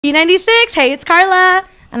B96. Hey, it's Carla.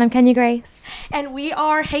 And I'm Kenya Grace. And we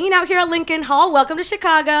are hanging out here at Lincoln Hall. Welcome to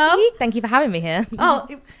Chicago. Thank you for having me here. Oh,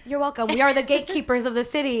 you're welcome. We are the gatekeepers of the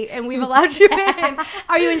city, and we've allowed you in.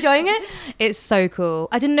 Are you enjoying it? It's so cool.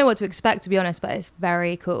 I didn't know what to expect, to be honest, but it's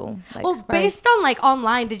very cool. Well, based on like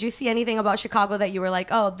online, did you see anything about Chicago that you were like,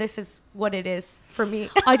 oh, this is what it is for me?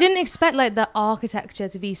 I didn't expect like the architecture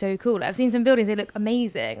to be so cool. Like, I've seen some buildings, they look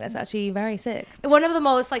amazing. That's actually very sick. One of the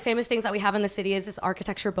most like famous things that we have in the city is this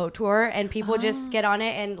architecture boat tour, and people just get on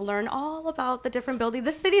it and learn all about the different buildings.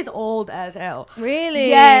 This city is old as hell. Really?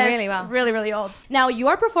 Yes. Really? Wow. Really, really old. Now, you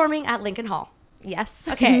are performing at Lincoln Hall. Yes.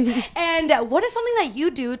 Okay. And what is something that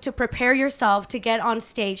you do to prepare yourself to get on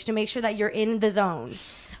stage to make sure that you're in the zone?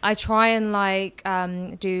 I try and like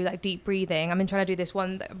do like deep breathing. I've been trying to do this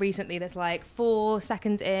one recently that's like 4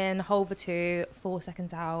 seconds in, hold for 2, 4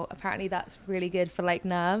 seconds out. Apparently that's really good for like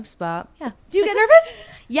nerves, but yeah. Do you get nervous?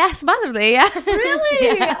 Yes, massively, yeah.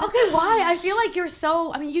 Really? Yeah. Okay, why? I feel like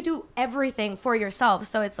you do everything for yourself,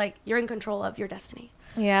 so it's like you're in control of your destiny.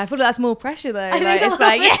 Yeah, I feel like that's more pressure though. I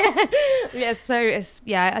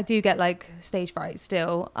do get like stage fright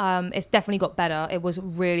still. It's definitely got better. It was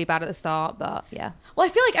really bad at the start, but yeah. Well, I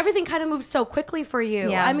feel like everything kind of moved so quickly for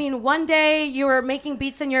you. Yeah. I mean, one day you were making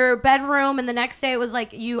beats in your bedroom, and the next day it was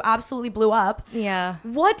like you absolutely blew up. Yeah.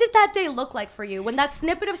 What did that day look like for you when that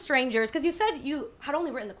snippet of Strangers, because you said you had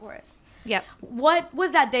only written the chorus. Yep. What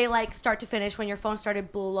was that day like start to finish when your phone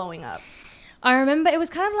started blowing up? I remember it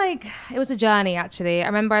was kind of like, it was a journey actually. I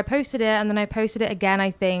remember I posted it and then I posted it again,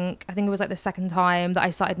 I think it was like the second time that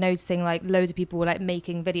I started noticing like loads of people were like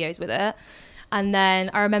making videos with it. And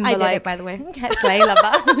then I remember I did it, by the way. Slay, love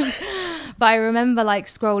that. But I remember like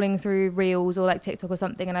scrolling through Reels or like TikTok or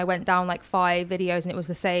something, and I went down like 5 videos and it was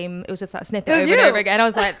the same. It was just that snippet over and over again. I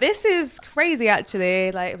was like, this is crazy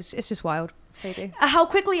actually. Like it's just wild. It's crazy. How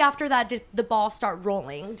quickly after that did the ball start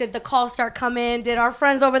rolling? Did the calls start coming? Did our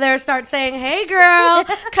friends over there start saying, hey girl,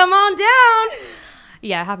 come on down?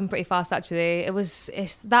 Yeah, it happened pretty fast actually.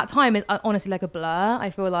 It's that time is honestly like a blur. I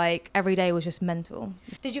feel like every day was just mental.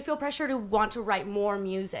 Did you feel pressure to want to write more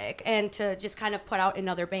music and to just kind of put out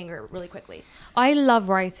another banger really quickly? I love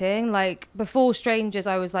writing. Like before Strangers,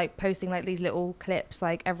 I was like posting like these little clips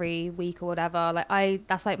like every week or whatever. Like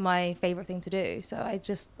that's like my favorite thing to do. So I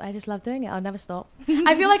just love doing it. I'll never stop.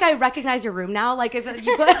 I feel like I recognize your room now. Like if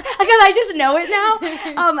you put, because I just know it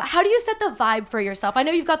now. How do you set the vibe for yourself? I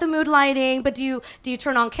know you've got the mood lighting, but do you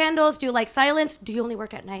turn on candles? Do you like silence? Do you only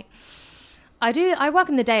work at night? I work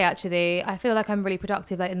in the day actually. I feel like I'm really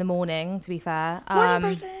productive like in the morning, to be fair. Morning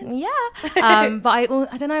person. Yeah. But I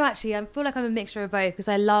don't know actually. I feel like I'm a mixture of both because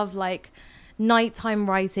I love like nighttime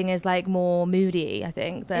writing is like more moody, I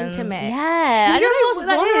think, than intimate. Yeah. You're most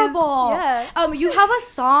vulnerable. Yeah. You have a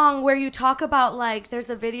song where you talk about like there's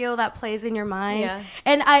a video that plays in your mind. Yeah.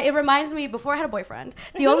 And it reminds me, before I had a boyfriend,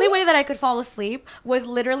 the only way that I could fall asleep was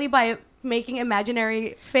literally by making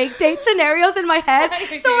imaginary fake date scenarios in my head. I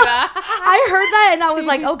could do that. I heard that and I was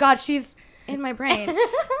like, oh God, she's in my brain.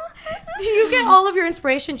 Do you get all of your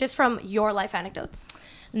inspiration just from your life anecdotes?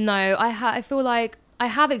 No, I feel like I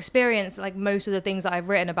have experienced like most of the things that I've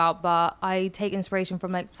written about, but I take inspiration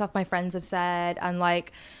from like stuff my friends have said and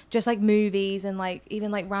like just like movies and like even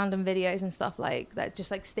like random videos and stuff like that just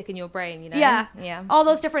like stick in your brain, you know? Yeah. All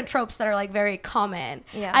those different tropes that are like very common.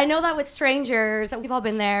 Yeah. I know that with Strangers, we've all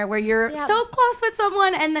been there where you're so close with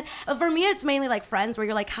someone, and then for me it's mainly like friends where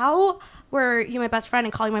you're like, how were you my best friend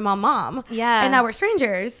and calling my mom? Yeah. And now we're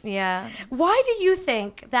strangers. Yeah. Why do you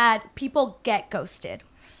think that people get ghosted?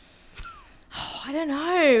 I don't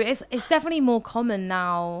know. It's definitely more common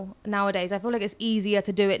nowadays. I feel like it's easier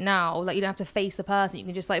to do it now. Like you don't have to face the person. You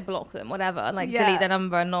can just like block them, whatever, and like delete their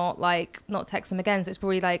number and not text them again. So it's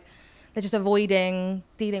probably like they're just avoiding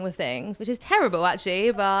dealing with things, which is terrible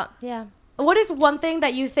actually. But yeah. What is one thing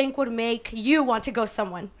that you think would make you want to ghost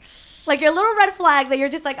someone? Like your little red flag that you're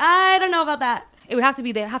just like, I don't know about that. It would have to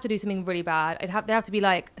be they have to do something really bad. They have to be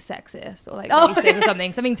like sexist or like racist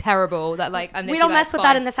or something terrible that like I'm. We don't mess with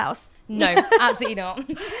that in this house. No, absolutely not.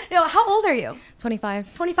 How old are you?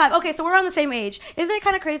 25. 25. Okay, so we're on the same age. Isn't it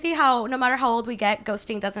kind of crazy how no matter how old we get,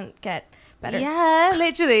 ghosting doesn't get better? Yeah,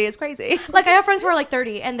 literally, it's crazy. Like I have friends who are like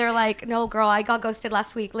 30 and they're like, no girl, I got ghosted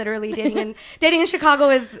last week. Literally dating in Chicago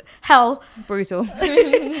is hell. Brutal.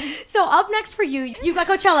 So up next for you got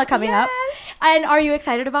Coachella coming up. And are you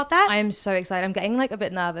excited about that? I am so excited. I'm getting like a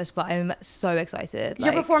bit nervous, but I'm so excited.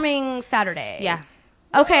 You're performing Saturday. Yeah.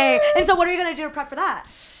 Okay. And so what are you going to do to prep for that?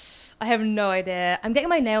 I have no idea. I'm getting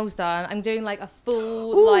my nails done. I'm doing like a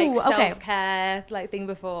full like self-care like thing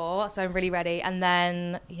before, so I'm really ready. And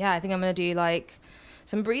then I think I'm gonna do like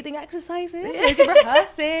some breathing exercises, loads of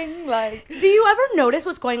rehearsing. Like, do you ever notice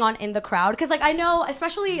what's going on in the crowd? Because like I know,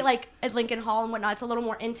 especially like at Lincoln Hall and whatnot, it's a little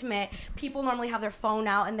more intimate. People normally have their phone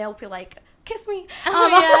out and they'll be like, kiss me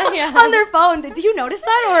on their phone. Do you notice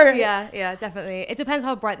that? Or yeah, definitely. It depends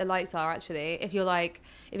how bright the lights are, actually. If you're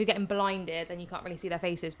getting blinded, then you can't really see their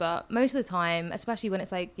faces. But most of the time, especially when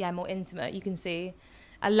it's like, more intimate, you can see.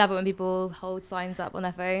 I love it when people hold signs up on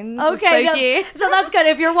their phones. Okay, so cute. So that's good.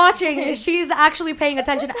 If you're watching, she's actually paying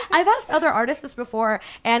attention. I've asked other artists this before,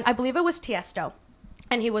 and I believe it was Tiesto.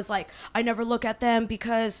 And he was like, I never look at them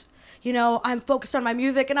because, I'm focused on my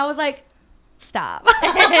music. And I was like, stop.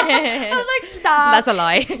 I was like, stop. That's a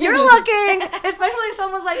lie. You're looking, especially if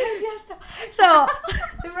someone's like, hey, Tiesto. So,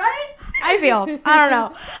 right? I don't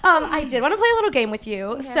know. I did want to play a little game with you.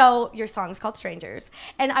 Okay. So your song is called Strangers.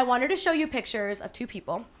 And I wanted to show you pictures of two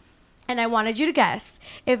people. And I wanted you to guess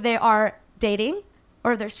if they are dating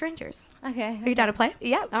or if they're strangers. Okay. Are you down to play?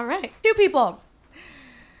 Yeah. All right. Two people.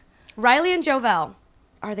 Riley and Jovel.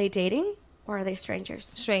 Are they dating or are they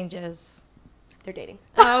strangers? Strangers. They're dating.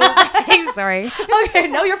 Oh, sorry. Okay,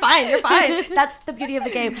 no, you're fine. You're fine. That's the beauty of the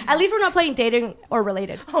game. At least we're not playing dating or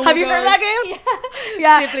related. Oh Have you heard that game?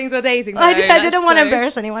 Yeah. Siblings were dating. Though. I didn't want to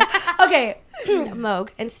embarrass anyone. Okay, Moog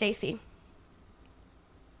and Stacy.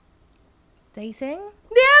 Dating?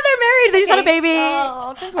 Yeah, they're married. They just had a baby.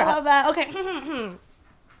 Oh, congrats. I love that. Okay.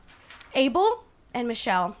 Abel and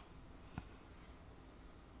Michelle.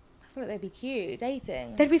 I thought they'd be cute.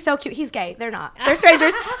 Dating. They'd be so cute. He's gay. They're not. They're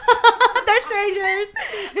strangers. They're strangers.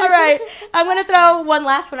 All right. I'm going to throw one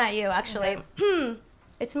last one at you, actually. Okay.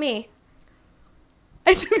 It's me.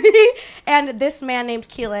 It's me and this man named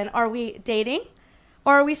Keelan. Are we dating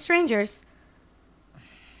or are we strangers?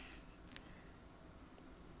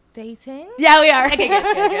 Dating? Yeah, we are. Okay,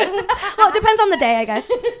 good. Well, it depends on the day, I guess.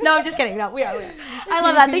 No, I'm just kidding. No, we are. I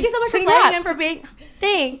love that. Thank you so much for playing and for being...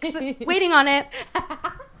 Thanks. Waiting on it.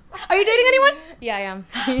 Are you dating anyone? Yeah, I am.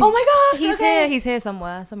 Oh my gosh. He's here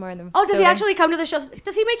somewhere in the Oh, does he actually come to the show?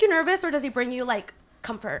 Does he make you nervous or does he bring you like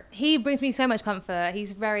comfort? He brings me so much comfort.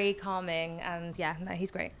 He's very calming and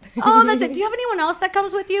he's great. Oh, that's it. Do you have anyone else that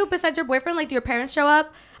comes with you besides your boyfriend? Like, do your parents show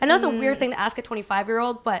up? I know it's a weird thing to ask a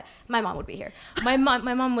 25-year-old, but my mom would be here. My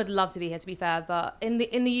mom would love to be here, to be fair, but in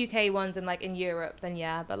the UK ones and like in Europe, then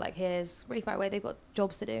yeah, but like here's really far away. They've got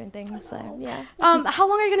jobs to do and things, so yeah. How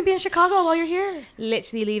long are you going to be in Chicago while you're here?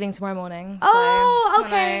 Literally leaving tomorrow morning. Oh,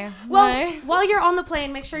 okay. Well, while you're on the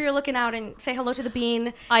plane, make sure you're looking out and say hello to the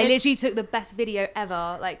bean. I literally took the best video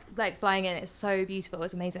ever, like flying in. It's so beautiful.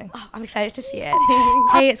 It's amazing. Oh, I'm excited to see it.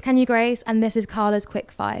 Hey, it's Kenya Grace, and this is Carla's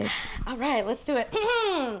Quick 5. All right, let's do it.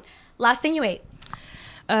 Last thing you ate?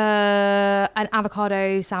 An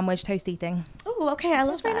avocado sandwich toasty thing. Oh, okay. I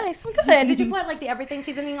love that. Very nice. Good. Did you put like the everything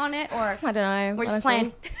seasoning on it, or I don't know. We're just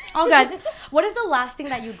playing. All good. What is the last thing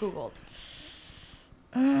that you Googled?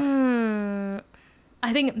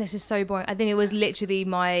 I think this is so boring. I think it was literally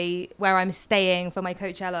where I'm staying for my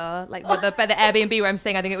Coachella, like the Airbnb where I'm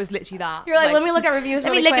staying. I think it was literally that. You're like, let me look at reviews.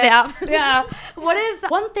 Let me look it up. Yeah. What is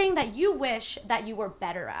one thing that you wish that you were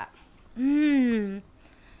better at?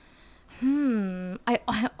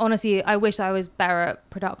 I honestly, I wish I was better at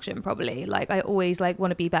production. Probably, like I always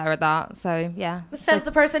want to be better at that. So yeah. Says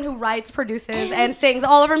the person who writes, produces, and sings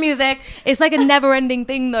all of her music. It's like a never-ending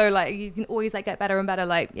thing, though. Like you can always get better and better.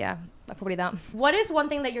 Like yeah, probably that. What is one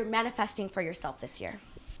thing that you're manifesting for yourself this year?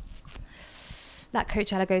 That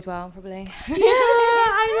Coachella goes well, probably. Yeah,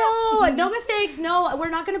 I know. No mistakes. No, we're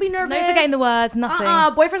not going to be nervous. No forgetting the words.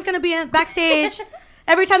 Nothing. Boyfriend's going to be backstage.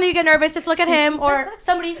 Every time that you get nervous, just look at him or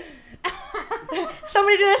somebody.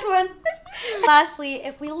 Somebody do this one. Lastly,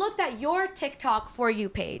 if we looked at your TikTok For You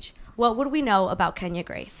page, what would we know about Kenya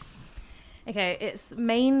Grace? Okay, it's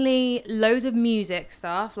mainly loads of music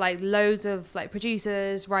stuff, like loads of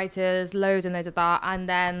producers, writers, loads and loads of that, and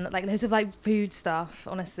then loads of food stuff.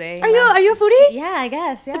 Honestly, are you a foodie? Yeah, I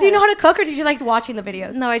guess. Yeah. Do you know how to cook, or did you like watching the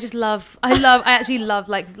videos? No, I actually love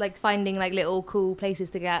finding little cool places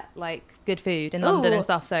to get good food in London and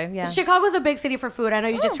stuff. So yeah, Chicago's a big city for food. I know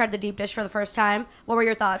you just tried the deep dish for the first time. What were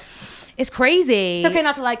your thoughts? It's crazy. It's okay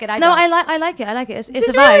not to like it. I like it. It's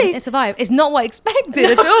a vibe. Really? It's a vibe. It's not what I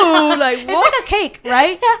expected at all. It's like a cake,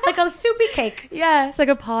 right? Like a soupy cake. Yeah, it's like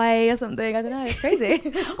a pie or something. I don't know. It's crazy.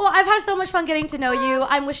 Well, I've had so much fun getting to know you.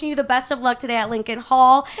 I'm wishing you the best of luck today at Lincoln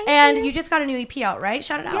Hall. Thank you. You just got a new EP out, right?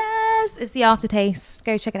 Shout it out. Yes, it's The Aftertaste.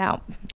 Go check it out.